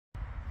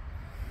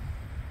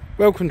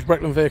Welcome to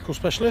Breckland Vehicle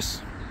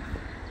Specialists.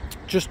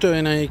 Just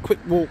doing a quick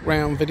walk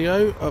round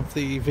video of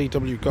the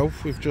VW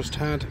Golf we've just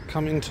had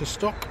come into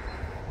stock.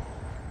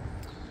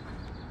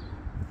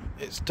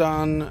 It's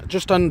done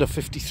just under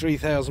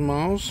 53,000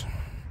 miles.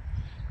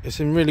 It's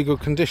in really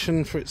good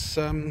condition for its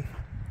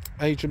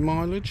age and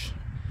mileage,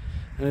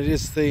 and it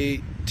is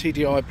the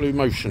TDI Blue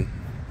Motion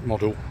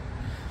model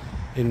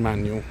in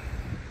manual.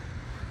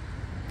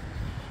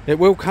 It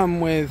will come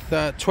with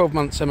 12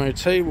 months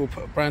MOT. We'll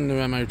put a brand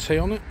new MOT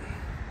on it.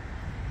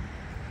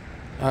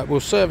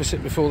 We'll service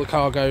it before the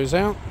car goes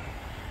out,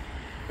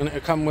 and it'll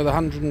come with a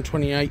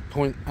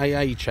 128-point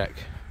AA check.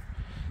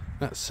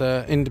 That's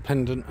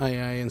independent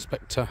AA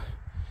inspector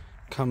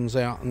comes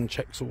out and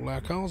checks all our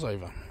cars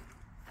over.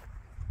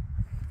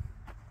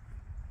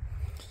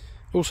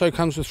 Also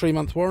comes with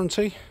 3-month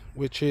warranty,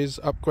 which is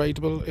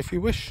upgradable if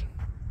you wish.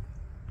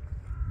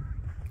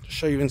 Just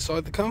show you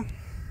inside the car.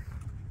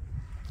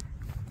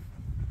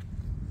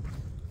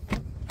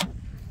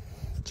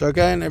 So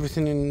again,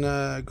 everything in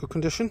good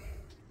condition.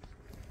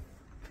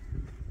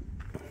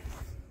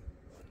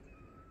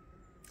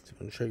 I'm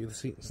going to show you the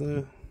seats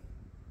there.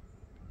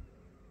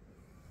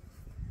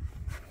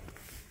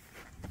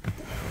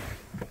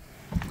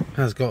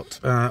 Has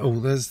got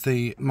there's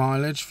the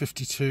mileage,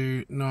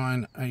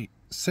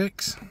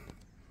 52,986,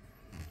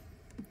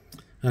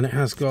 and it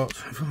has got,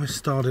 if I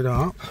start it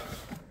up,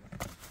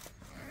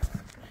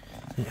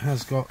 it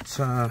has got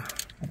a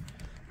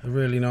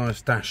really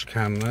nice dash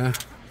cam there.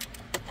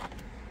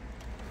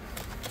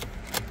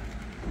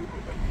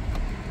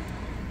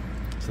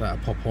 So that'll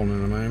pop on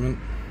in a moment.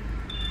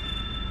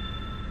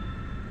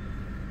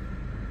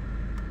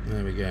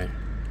 There we go.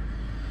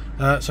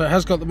 So it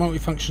has got the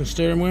multifunction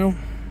steering wheel.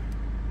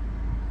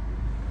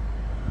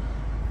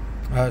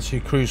 So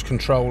your cruise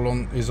control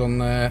is on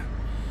there,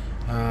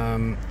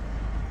 and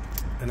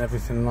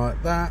everything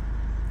like that.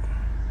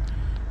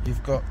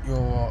 You've got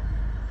your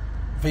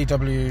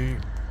VW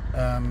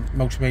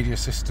multimedia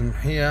system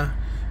here,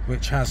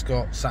 which has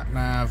got sat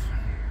nav,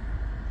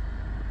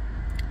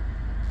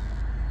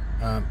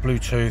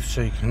 Bluetooth,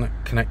 so you can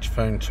connect your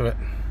phone to it,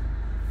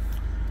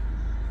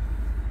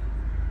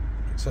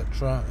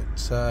 etc.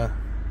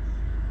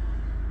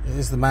 It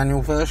is the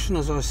manual version,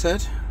 as I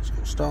said. It's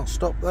got start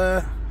stop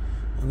there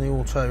and the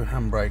auto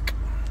handbrake.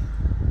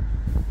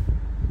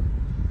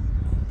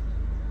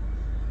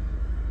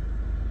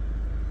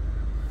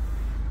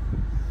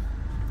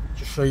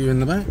 Just show you in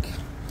the back.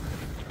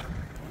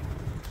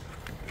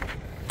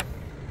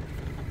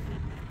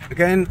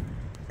 Again,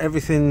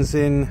 everything's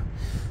in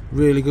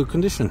really good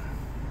condition.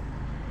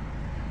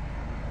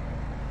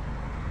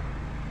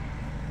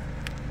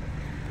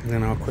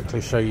 Then I'll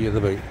quickly show you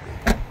the boot.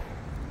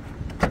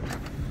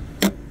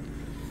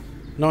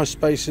 Nice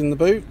space in the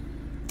boot.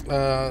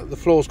 The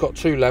floor's got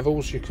 2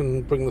 levels. You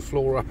can bring the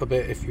floor up a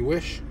bit if you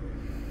wish.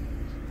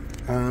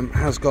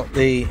 Has got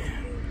the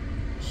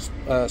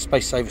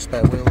space saver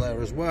spare wheel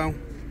there as well.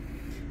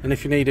 And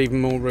if you need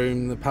even more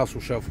room, the parcel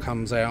shelf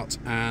comes out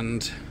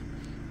and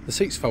the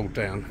seats fold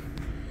down.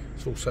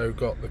 It's also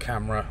got the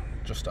camera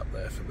just up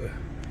there for the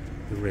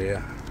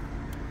rear.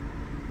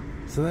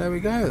 So there we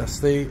go, that's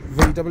the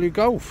VW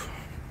Golf.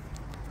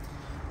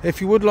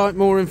 If you would like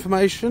more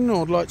information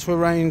or would like to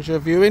arrange a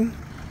viewing,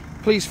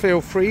 please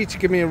feel free to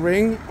give me a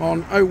ring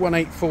on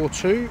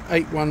 01842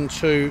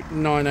 812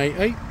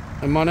 988,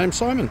 and my name's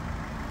Simon.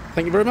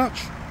 Thank you very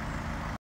much.